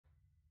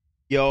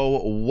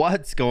Yo,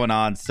 what's going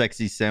on,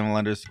 sexy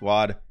SamDaDude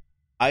squad?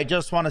 I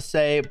just want to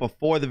say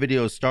before the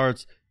video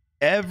starts,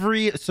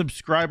 every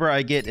subscriber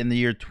I get in the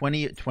year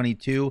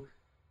 2022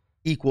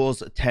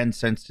 equals 10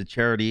 cents to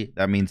charity.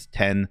 That means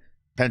 10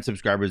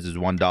 subscribers is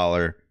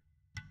 $1.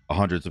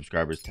 100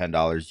 subscribers,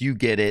 $10. You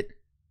get it.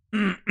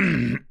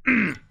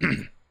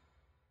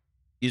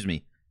 Excuse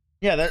me.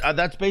 Yeah,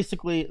 that's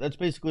basically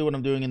what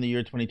I'm doing in the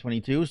year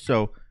 2022.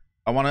 So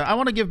I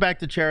want to give back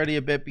to charity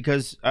a bit,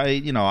 because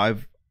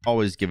I've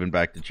always given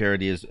back to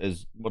charity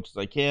as much as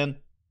I can,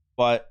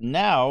 but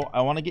now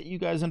I want to get you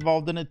guys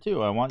involved in it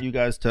too. I want you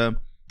guys to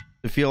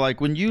feel like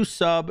when you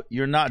sub,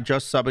 you're not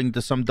just subbing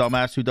to some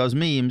dumbass who does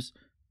memes.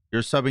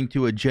 You're subbing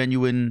to a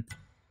genuine,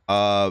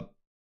 you're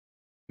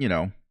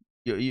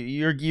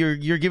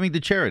giving to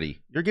charity.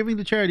 You're giving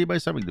to charity by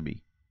subbing to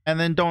me. And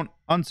then don't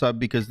unsub,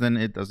 because then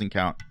it doesn't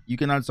count. You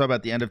can unsub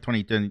at the end of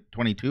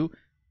 2022 if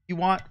you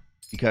want,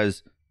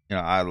 because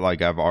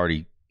I've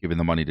already given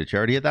the money to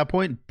charity at that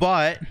point,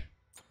 but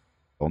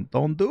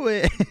don't do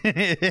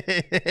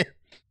it.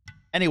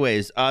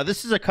 Anyways,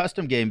 this is a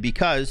custom game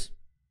because,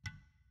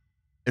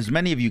 as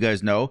many of you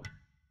guys know,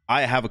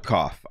 I have a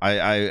cough.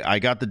 I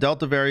got the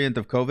Delta variant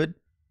of COVID.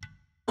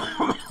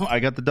 I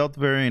got the Delta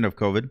variant of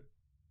COVID,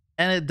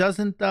 and it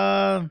doesn't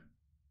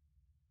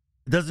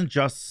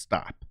just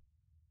stop.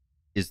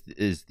 Is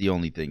the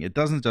only thing. It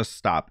doesn't just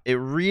stop. It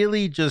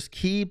really just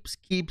keeps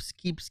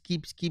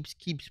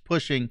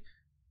pushing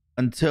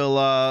until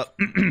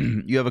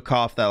you have a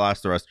cough that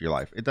lasts the rest of your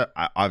life.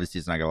 Obviously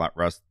it's not gonna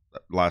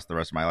last the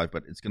rest of my life,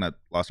 but it's gonna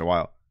last a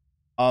while.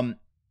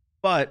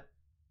 But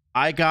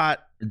I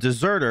got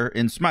deserter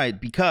in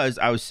Smite because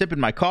I was sipping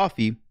my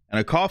coffee and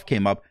a cough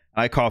came up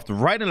and I coughed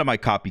right into my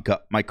coffee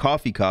cup. I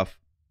coughed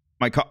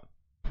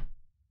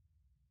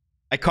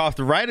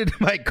right into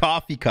my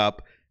coffee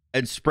cup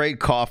and sprayed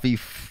coffee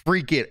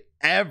freaking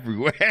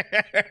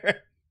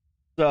everywhere.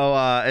 So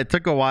it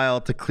took a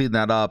while to clean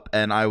that up,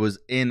 and I was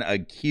in a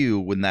queue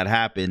when that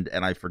happened,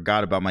 and I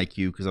forgot about my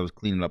queue because I was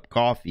cleaning up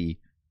coffee,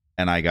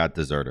 and I got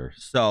deserter.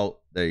 So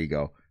there you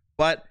go.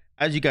 But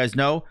as you guys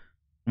know,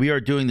 we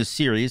are doing the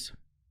series,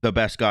 The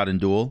Best God in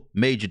Duel,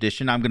 Mage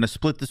Edition. I'm going to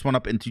split this one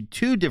up into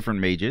two different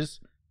mages.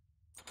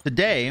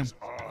 Today,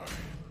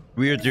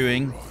 we are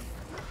doing...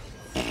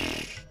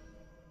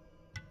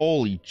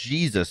 Holy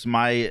Jesus,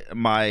 I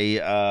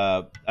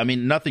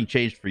mean, nothing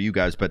changed for you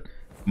guys, but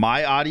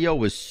my audio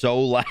was so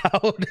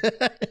loud.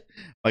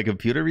 My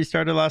computer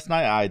restarted last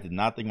night. I did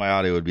not think my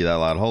audio would be that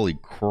loud. Holy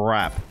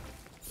crap.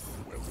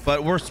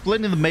 But we're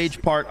splitting the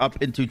mage part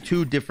up into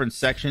two different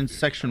sections.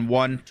 Section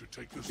 1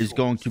 is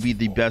going to be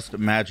the best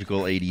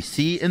magical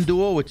ADC in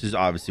Duel, which is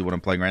obviously what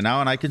I'm playing right now,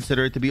 and I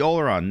consider it to be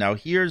Olorun. Now,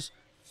 here's...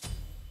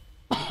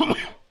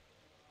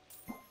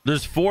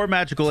 There's 4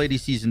 magical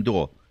ADCs in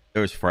Duel.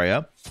 There's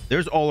Freya,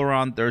 there's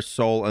Olorun, there's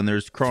Sol, and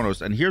there's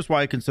Kronos. And here's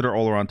why I consider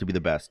Olorun to be the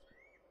best.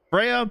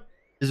 Freya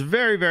is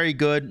very, very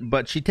good,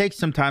 but she takes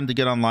some time to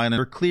get online, and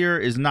her clear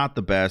is not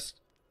the best.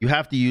 You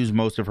have to use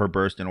most of her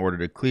burst in order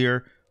to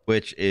clear,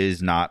 which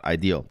is not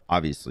ideal,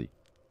 obviously.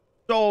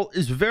 Sol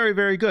is very,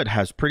 very good,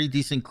 has pretty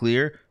decent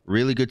clear,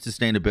 really good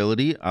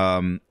sustainability,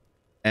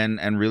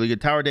 and really good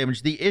tower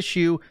damage. The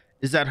issue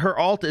is that her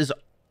ult is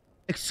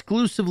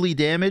exclusively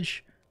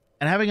damage,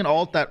 and having an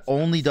ult that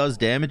only does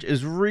damage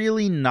is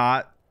really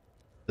not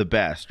the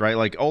best, right?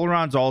 Like,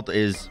 Olorun's ult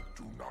is,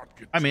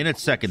 I mean,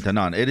 it's second to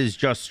none. It is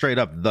just straight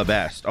up the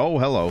best. Oh,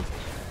 hello.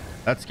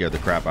 That scared the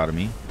crap out of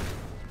me.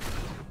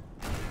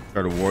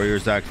 Start a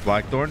Warrior's Axe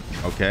Blackthorn.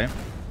 Okay.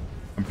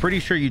 I'm pretty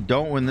sure you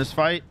don't win this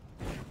fight,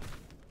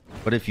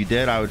 but if you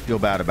did, I would feel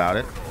bad about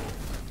it.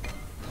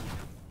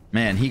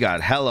 Man, he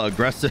got hella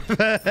aggressive.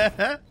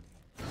 But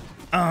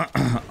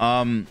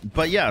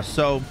yeah,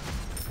 so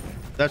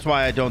that's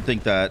why I don't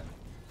think that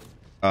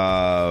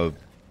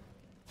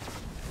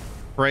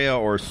Freya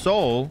or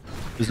Sol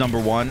is number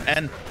 1.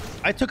 And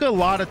I took a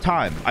lot of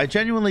time. I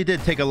genuinely did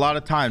take a lot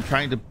of time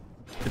trying to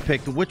pick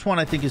which one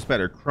I think is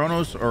better,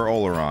 Kronos or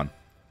Olorun.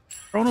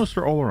 Kronos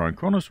or Olorun?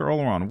 Kronos or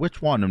Olorun?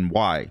 Which one and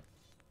why?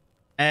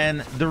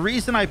 And the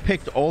reason I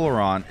picked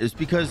Olorun is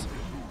because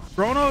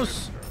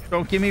Kronos,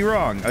 don't get me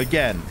wrong,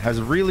 again, has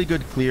really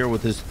good clear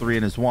with his 3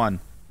 and his 1.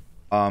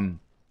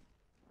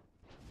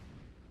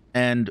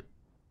 And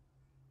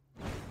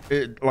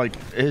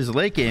like, his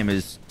late game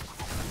is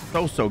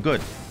so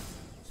good.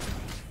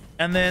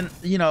 And then,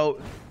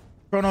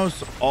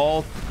 Kronos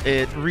ult,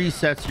 it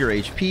resets your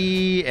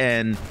HP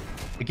and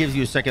it gives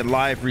you a second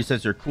life,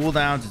 resets your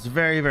cooldowns. It's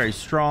very, very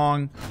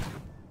strong.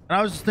 And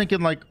I was just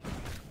thinking, like,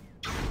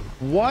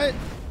 what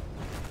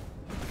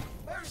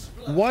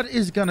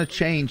is gonna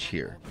change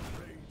here?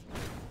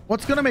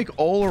 What's gonna make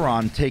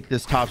Olorun take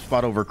this top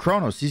spot over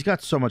Kronos? He's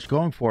got so much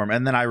going for him.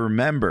 And then I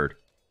remembered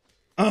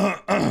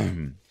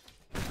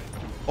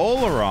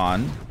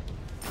Olorun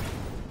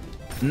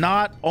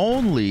not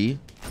only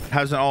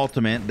has an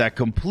ultimate that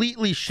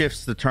completely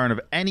shifts the turn of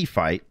any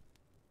fight,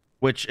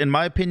 which in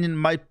my opinion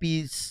might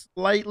be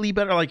slightly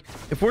better. Like,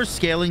 if we're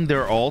scaling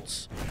their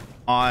ults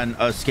on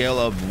a scale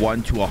of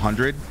 1 to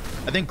 100,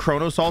 I think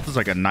Kronos ult is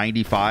like a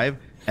 95,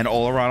 and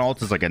Olorun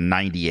ult is like a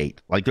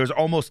 98. Like there's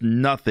almost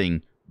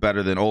nothing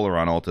better than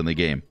Olorun ult in the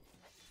game.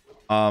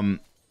 So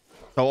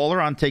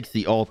Olorun takes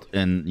the ult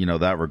in, you know,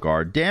 that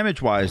regard.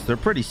 Damage wise, they're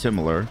pretty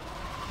similar.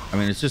 I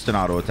mean, it's just an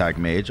auto attack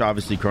mage.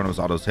 Obviously Chronos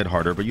autos hit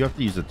harder, but you have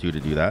to use the 2 to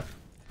do that.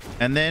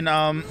 And then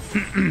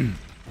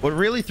what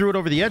really threw it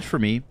over the edge for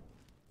me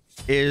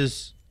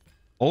is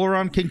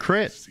Olorun can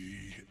crit.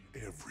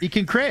 He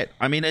can crit.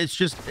 I mean, it's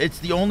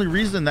the only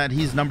reason that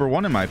he's number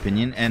 1 in my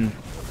opinion. And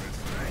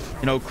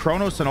you know,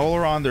 Chronos and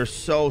Olorun, they're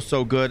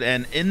so good.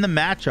 And in the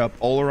matchup,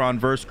 Olorun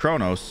versus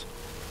Chronos,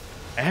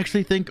 I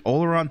actually think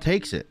Olorun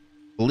takes it.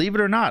 Believe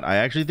it or not, I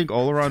actually think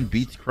Olorun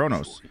beats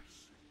Chronos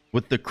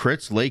with the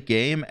crits late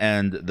game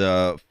and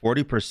the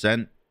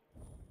 40%.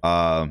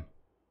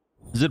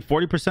 Is it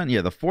 40%?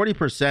 Yeah, the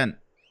 40%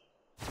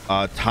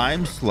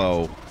 time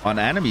slow on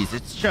enemies.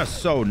 It's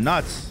just so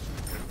nuts.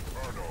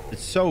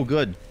 It's so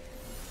good.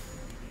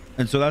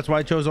 And so that's why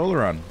I chose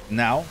Olorun.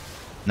 Now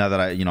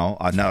that now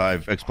that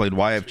I've explained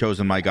why I've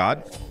chosen my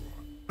god,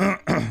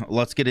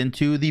 let's get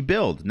into the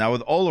build. Now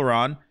with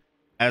Olorun,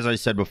 as I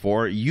said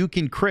before, you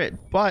can crit,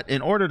 but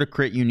in order to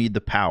crit, you need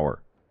the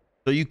power.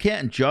 So you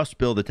can't just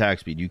build attack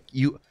speed.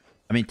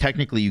 I mean,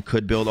 technically you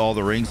could build all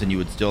the rings and you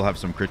would still have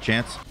some crit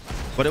chance,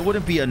 but it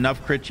wouldn't be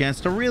enough crit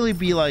chance to really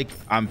be like,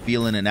 I'm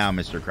feeling it now,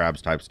 Mr.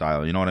 Krabs type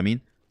style. You know what I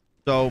mean?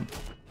 So,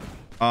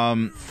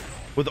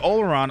 with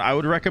Olorun, I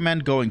would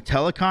recommend going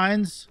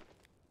Telekines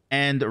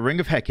and Ring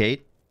of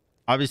Hecate.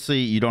 Obviously,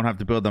 you don't have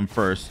to build them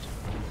first.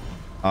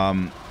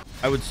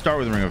 I would start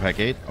with Ring of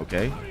Hecate.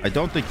 Okay. I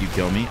don't think you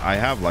kill me. I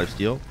have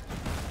lifesteal.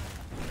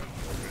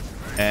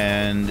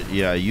 And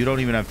yeah, you don't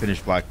even have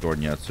finished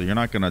Blackthorn yet, so you're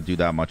not going to do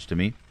that much to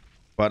me.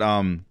 But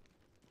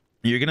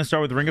you're going to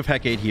start with Ring of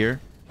Hecate here.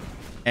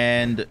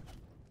 And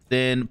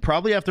then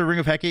probably after Ring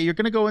of Hecate, you're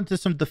going to go into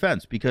some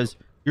defense because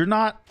you're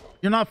not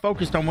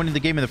focused on winning the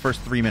game in the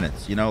first 3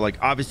 minutes. You know, like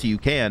obviously you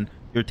can.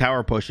 Your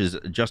tower push is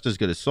just as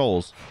good as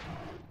Soul's.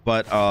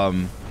 But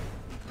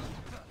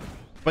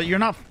you're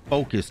not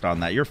focused on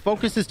that. Your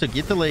focus is to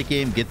get the late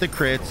game, get the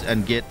crits,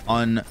 and get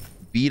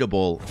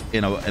unbeatable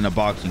in a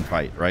boxing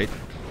fight, right?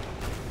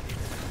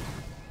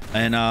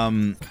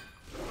 And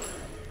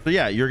so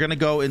yeah, you're gonna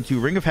go into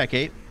Ring of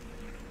Hecate,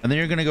 and then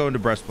you're gonna go into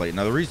Breastplate.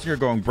 Now the reason you're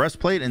going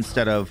Breastplate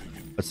instead of,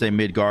 let's say,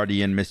 Mid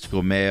Guardian,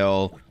 Mystical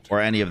Mail, or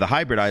any of the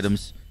hybrid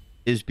items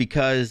is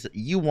because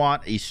you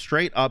want a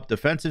straight up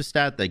defensive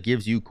stat that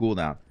gives you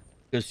cooldown.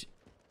 Because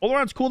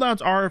Olorun's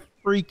cooldowns are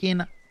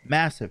freaking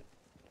massive.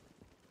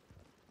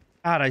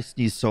 God, I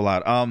sneezed so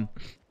loud.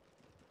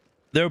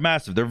 They're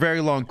massive. They're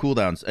very long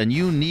cooldowns, and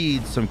you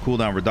need some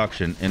cooldown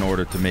reduction in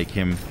order to make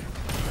him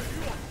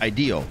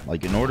ideal.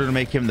 Like in order to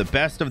make him the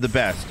best of the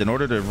best, in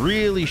order to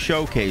really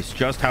showcase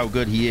just how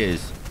good he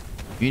is,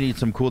 you need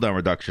some cooldown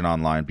reduction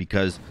online,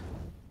 because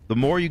the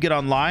more you get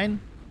online,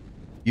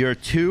 your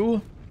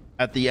 2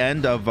 at the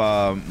end of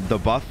the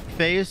buff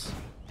phase,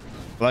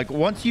 like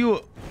once you,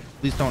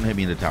 please don't hit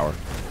me in the tower.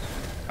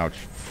 Ouch.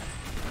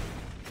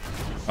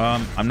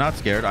 I'm not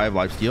scared. I have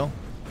lifesteal.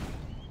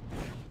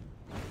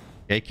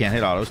 Okay, can't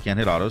hit autos. Can't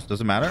hit autos.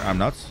 Doesn't matter. I'm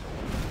nuts.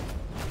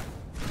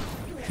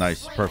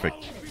 Nice.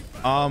 Perfect.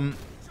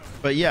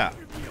 But yeah.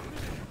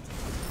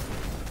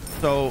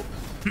 So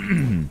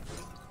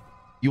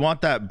you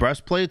want that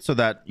breastplate so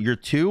that your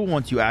 2,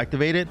 once you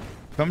activate it,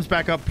 comes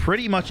back up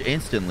pretty much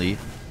instantly.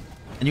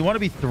 And you want to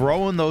be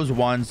throwing those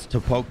ones to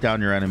poke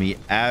down your enemy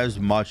as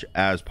much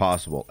as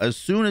possible. As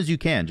soon as you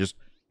can. Just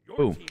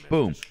boom,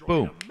 boom,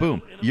 boom,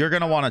 boom. You're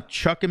going to want to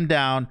chuck him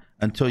down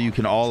until you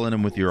can all in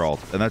him with your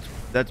ult. And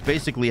that's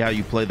basically how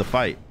you play the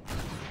fight.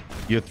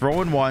 You're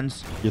throwing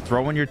ones, you're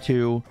throwing your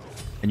 2,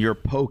 and you're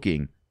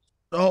poking.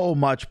 So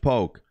much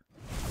poke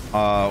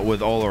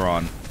with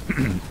Olorun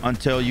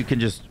until you can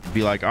just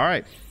be like, all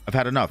right, I've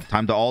had enough.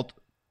 Time to ult,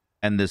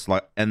 end this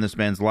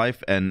man's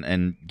life,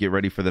 and get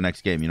ready for the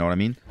next game. You know what I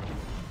mean?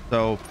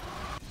 So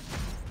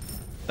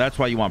that's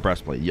why you want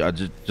breastplate. Yeah,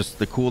 just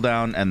the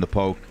cooldown and the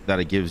poke that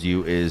it gives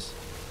you is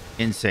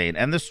insane.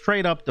 And the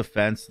straight up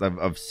defense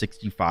of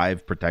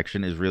 65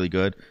 protection is really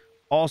good.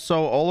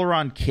 Also,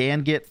 Olorun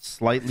can get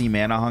slightly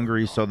mana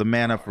hungry, so the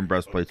mana from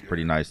breastplate's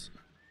pretty nice.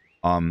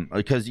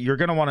 Because you're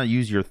going to want to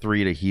use your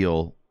 3 to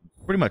heal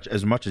pretty much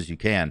as you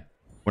can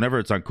whenever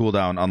it's on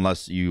cooldown,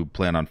 unless you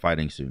plan on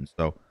fighting soon.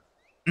 So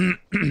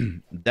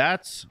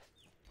that's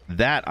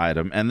that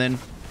item. And then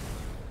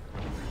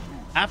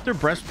after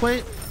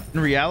breastplate, in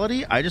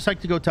reality, I just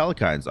like to go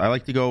Telekines. I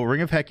like to go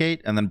Ring of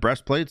Hecate and then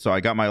breastplate. So I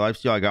got my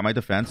lifesteal, I got my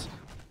defense,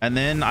 and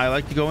then I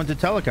like to go into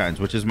Telekines,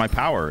 which is my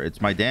power.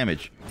 It's my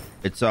damage.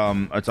 It's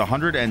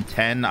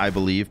 110, I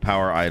believe,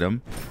 power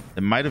item.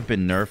 It might have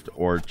been nerfed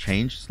or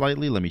changed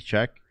slightly. Let me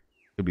check.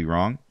 Could be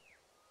wrong.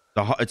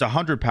 It's a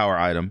 100 power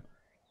item.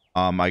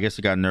 I guess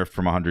it got nerfed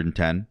from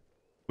 110,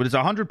 but it's a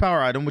 100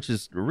 power item, which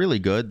is really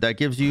good. That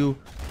gives you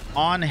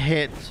on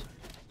hit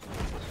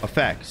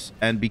effects.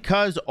 And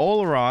because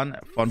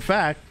Olorun, fun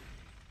fact,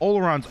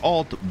 Olorun's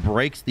ult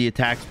breaks the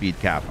attack speed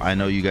cap. I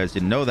know you guys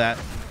didn't know that,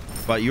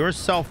 but your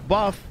self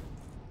buff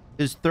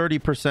is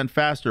 30%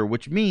 faster,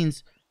 which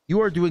means you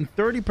are doing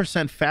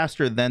 30%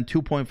 faster than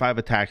 2.5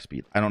 attack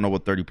speed. I don't know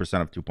what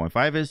 30% of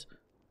 2.5 is,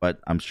 but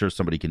I'm sure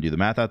somebody can do the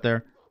math out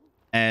there.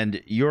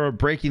 And you're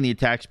breaking the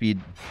attack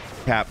speed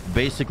cap,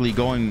 basically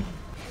going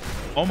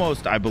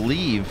almost, I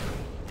believe,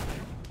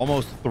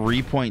 almost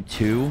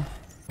 3.2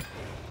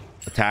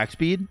 attack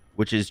speed,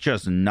 which is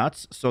just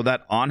nuts. So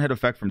that on-hit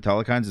effect from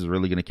Telekines is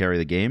really going to carry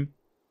the game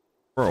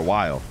for a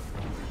while.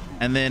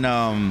 And then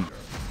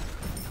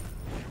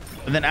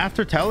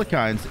after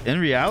Telekines, in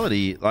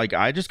reality, like,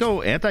 I just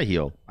go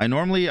anti-heal.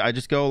 I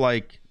just go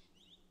like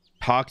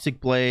Toxic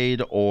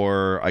Blade,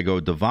 or I go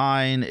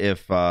Divine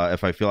if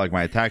I feel like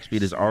my attack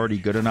speed is already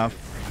good enough,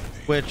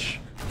 which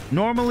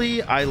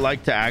normally I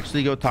like to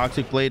actually go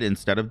Toxic Blade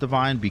instead of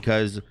Divine,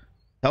 because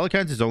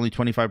Telekines is only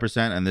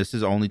 25% and this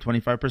is only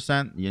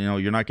 25%. You know,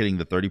 you're not getting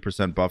the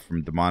 30% buff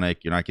from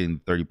Demonic. You're not getting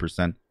the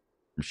 30%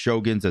 from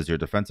Shoguns as your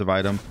defensive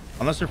item,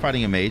 unless you're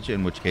fighting a mage,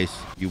 in which case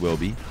you will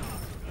be.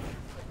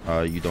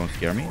 You don't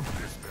scare me.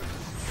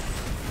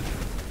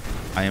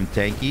 I am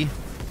tanky.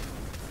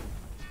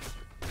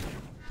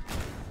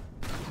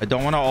 I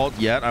don't want to ult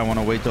yet. I want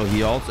to wait till he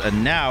ults.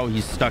 And now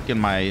he's stuck in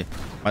my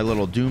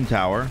little Doom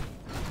Tower.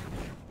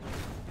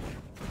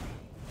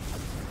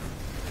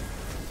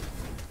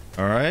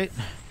 All right.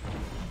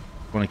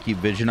 Want to keep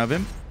vision of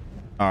him.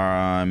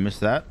 I missed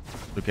that.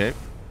 Okay.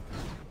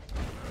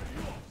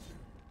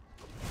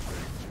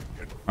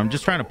 I'm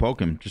just trying to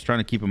poke him. Just trying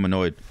to keep him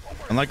annoyed.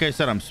 And like I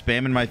said, I'm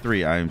spamming my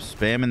 3. I am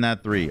spamming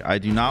that 3. I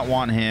do not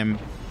want him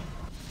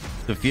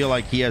to feel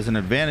like he has an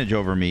advantage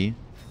over me.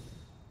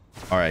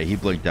 All right, he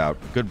blinked out.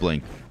 Good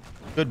blink.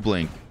 Good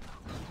blink.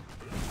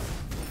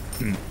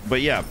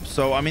 But yeah,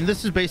 so I mean,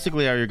 this is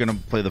basically how you're going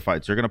to play the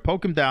fight. So you're going to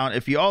poke him down.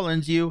 If he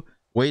all-ins you,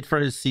 wait for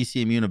his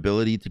CC immune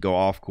ability to go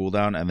off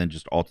cooldown, and then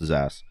just ult his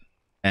ass.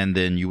 And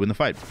then you win the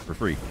fight for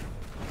free.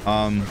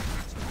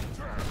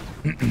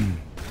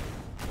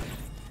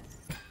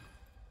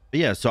 But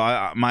yeah, so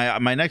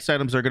my next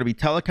items are going to be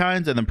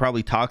Telekines and then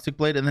probably Toxic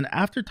Blade. And then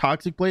after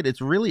Toxic Blade,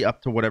 it's really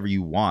up to whatever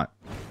you want.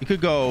 You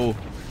could go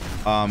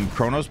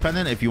Chronos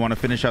Pendant if you want to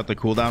finish out the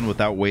cooldown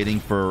without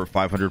waiting for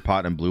 500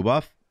 pot and blue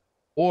buff.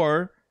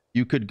 Or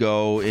you could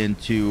go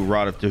into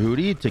Rod of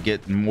Tahuti to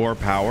get more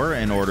power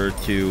in order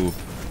to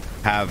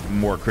have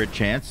more crit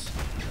chance.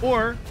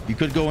 Or you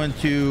could go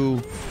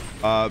into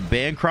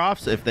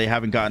Bancrofts if they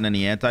haven't gotten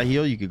any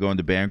anti-heal. You could go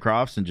into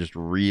Bancrofts and just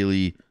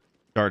really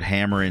start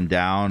hammering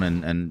down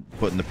and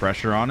putting the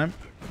pressure on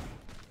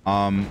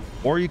him.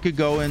 Or you could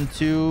go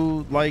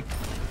into like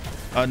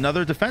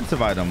another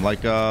defensive item,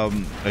 like a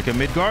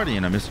Mid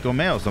Guardian, a Mystical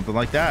Mail, something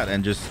like that,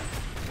 and just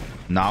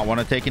not want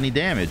to take any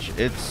damage.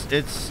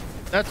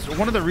 That's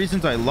one of the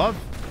reasons I love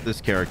this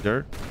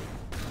character,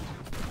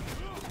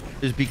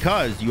 is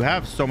because you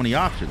have so many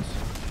options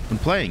when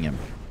playing him.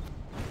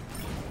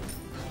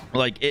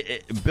 Like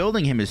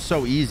building him is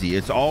so easy.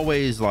 It's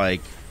always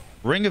like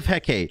Ring of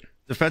Hecate,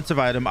 defensive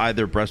item,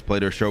 either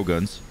breastplate or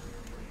shoguns,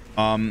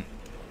 and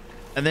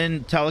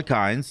then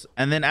Telekines,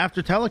 and then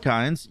after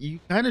Telekines you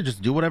kind of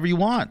just do whatever you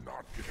want.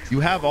 You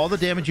have all the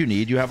damage you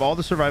need, you have all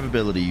the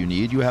survivability you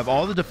need, you have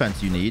all the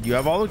defense you need, you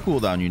have all the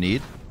cooldown you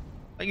need.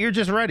 Like, you're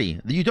just ready.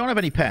 You don't have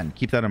any pen.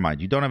 Keep that in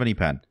mind. You don't have any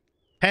pen.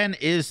 Pen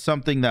is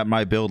something that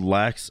my build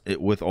lacks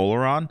with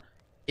Olorun.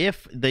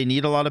 If they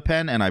need a lot of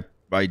pen, and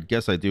I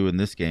guess I do in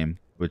this game,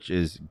 which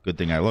is a good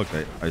thing I looked,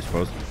 I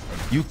suppose,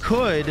 you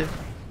could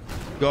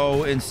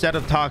go, instead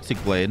of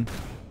Toxic Blade,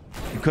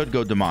 you could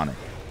go Demonic.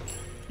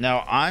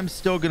 Now I'm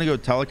still gonna go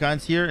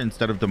Telekines here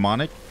instead of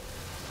Demonic,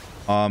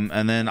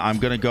 and then I'm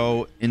gonna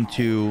go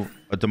into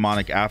a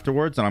Demonic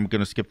afterwards, and I'm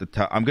gonna skip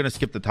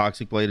the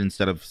Toxic Blade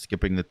instead of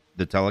skipping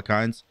the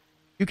Telekines.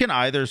 You can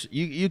either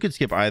you could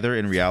skip either.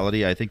 In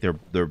reality, I think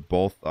they're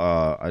both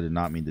I did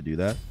not mean to do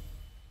that.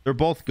 They're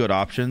both good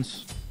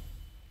options,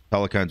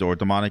 Telekines or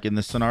Demonic in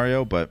this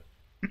scenario, but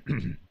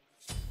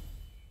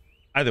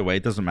either way,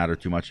 it doesn't matter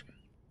too much.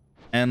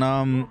 And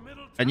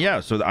yeah,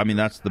 so I mean,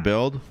 that's the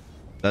build.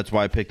 That's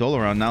why I picked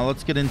Olorun. Now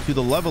let's get into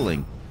the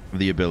leveling of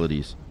the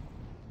abilities.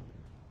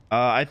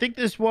 I think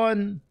this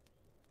one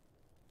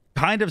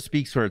kind of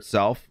speaks for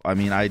itself. I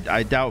mean,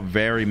 I doubt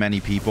very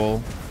many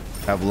people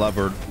have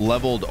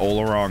leveled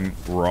Olorun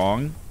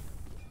wrong.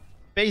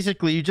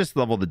 Basically, you just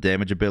level the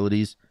damage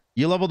abilities.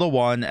 You level the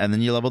 1, and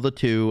then you level the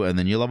 2, and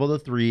then you level the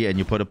 3, and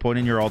you put a point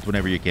in your ult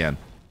whenever you can.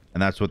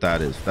 And that's what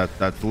that is.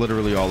 That's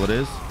literally all it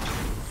is.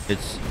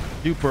 It's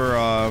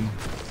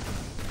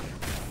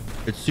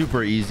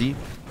super easy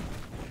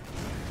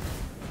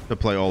to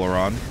play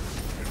Olorun.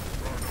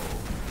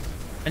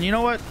 And you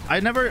know what? I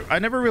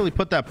never really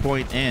put that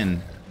point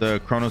in the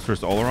Chronos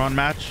versus Olorun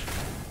match,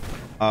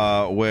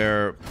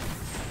 where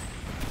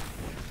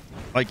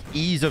like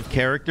ease of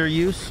character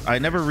use. I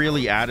never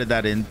really added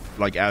that in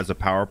like as a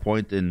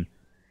PowerPoint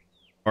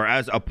or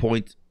as a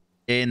point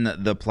in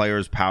the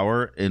player's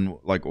power in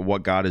like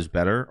what god is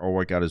better or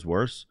what god is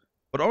worse.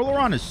 But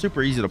Olorun is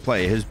super easy to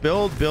play. His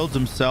build builds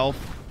himself.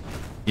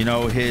 You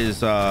know,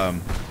 his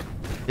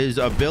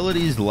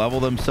abilities level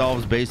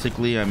themselves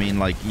basically. I mean,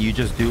 like, you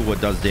just do what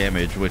does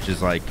damage, which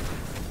is like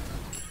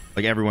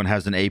like everyone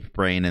has an ape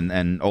brain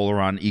and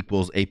Olorun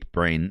equals ape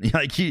brain.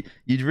 Like you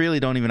really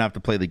don't even have to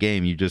play the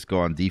game. You just go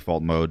on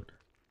default mode.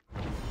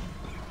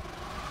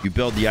 You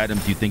build the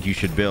items you think you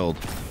should build,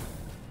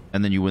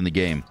 and then you win the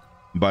game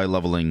by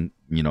leveling,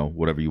 you know,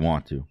 whatever you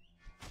want to.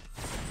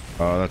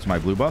 That's my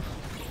blue buff.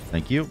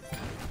 Thank you.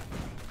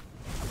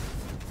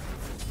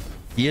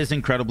 He is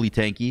incredibly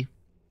tanky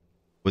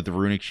with the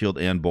runic shield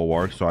and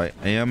bulwark, so I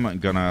am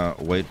gonna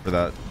wait for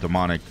that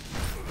demonic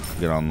to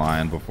get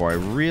online before I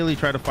really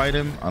try to fight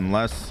him,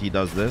 unless he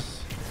does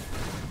this.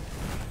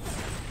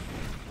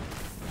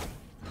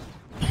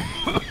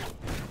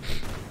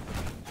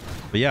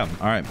 But yeah,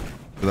 all right.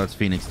 So that's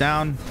Phoenix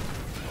down,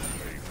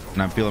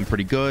 and I'm feeling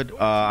pretty good.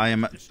 I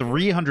am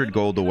 300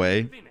 gold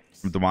away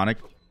from demonic.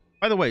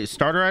 By the way,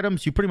 starter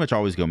items, you pretty much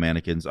always go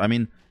mannequins. I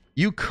mean,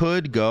 you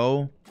could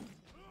go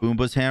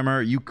Boomba's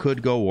hammer, you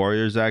could go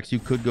Warrior's axe, you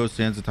could go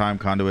Sands of Time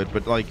conduit,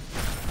 but like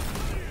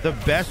the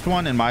best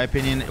one in my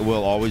opinion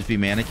will always be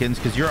mannequins,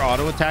 because you're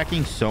auto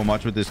attacking so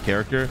much with this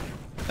character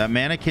that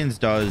mannequins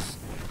does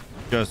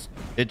just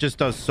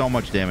does so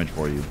much damage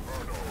for you.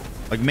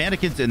 Like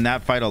mannequins in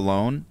that fight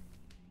alone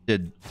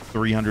did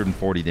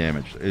 340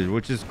 damage,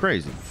 which is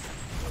crazy.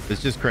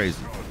 It's just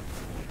crazy.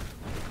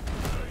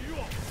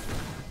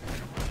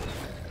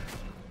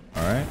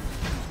 All right,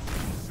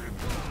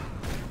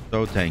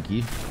 so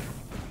tanky.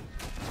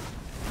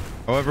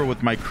 However,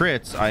 with my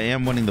crits, I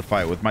am winning the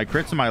fight. With my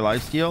crits and my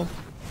lifesteal,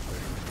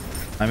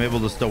 I'm able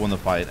to still win the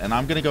fight. And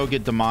I'm gonna go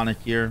get demonic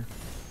here.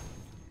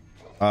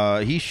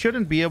 He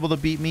shouldn't be able to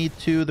beat me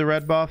to the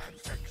red buff.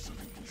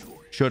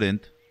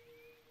 Shouldn't.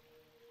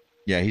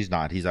 Yeah, he's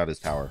not. He's out his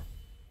tower,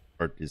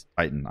 or his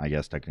Titan, I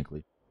guess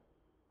technically.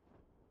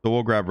 So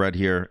we'll grab red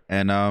here,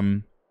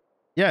 and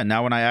yeah,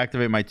 now when I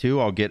activate my 2,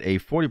 I'll get a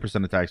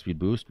 40% attack speed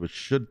boost, which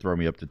should throw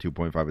me up to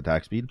 2.5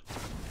 attack speed.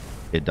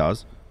 It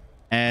does.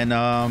 And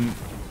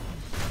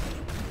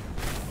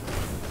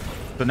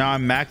so now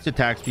I'm maxed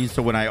attack speed.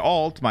 So when I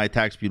ult, my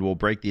attack speed will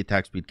break the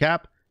attack speed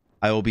cap.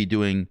 I will be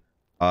doing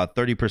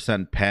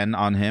 30% pen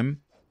on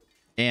him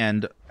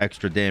and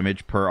extra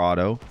damage per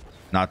auto,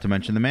 not to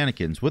mention the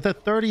mannequins, with a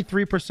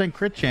 33%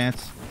 crit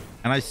chance,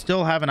 and I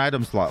still have an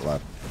item slot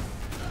left.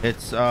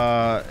 It's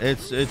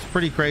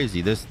pretty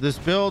crazy. This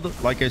build,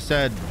 like I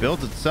said,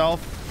 builds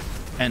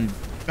itself, and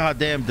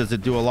goddamn does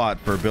it do a lot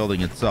for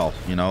building itself.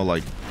 You know,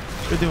 like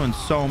they're doing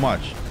so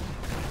much.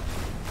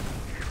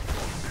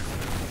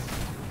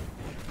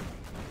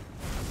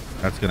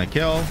 That's gonna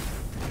kill.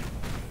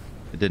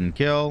 It didn't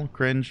kill.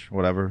 Cringe.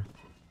 Whatever.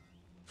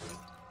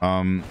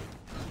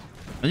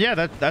 Yeah,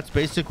 that's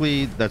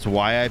basically, that's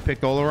why I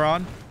picked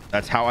Olorun.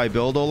 That's how I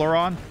build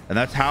Olorun, and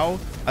that's how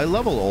I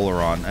level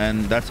Olorun,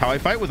 and that's how I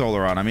fight with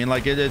Olorun. I mean,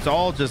 like it's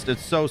all just,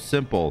 it's so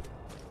simple.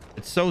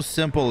 It's so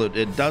simple.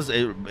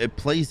 It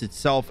plays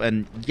itself,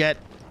 and yet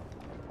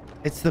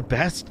it's the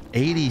best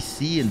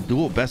ADC in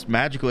Duel, best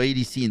magical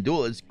ADC in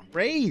Duel. It's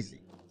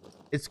crazy.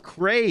 It's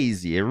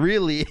crazy. It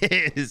really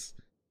is.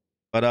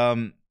 But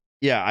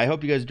yeah, I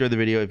hope you guys enjoyed the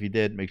video. If you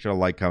did, make sure to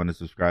like, comment, and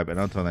subscribe. And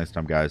until next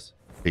time, guys,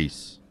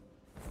 peace.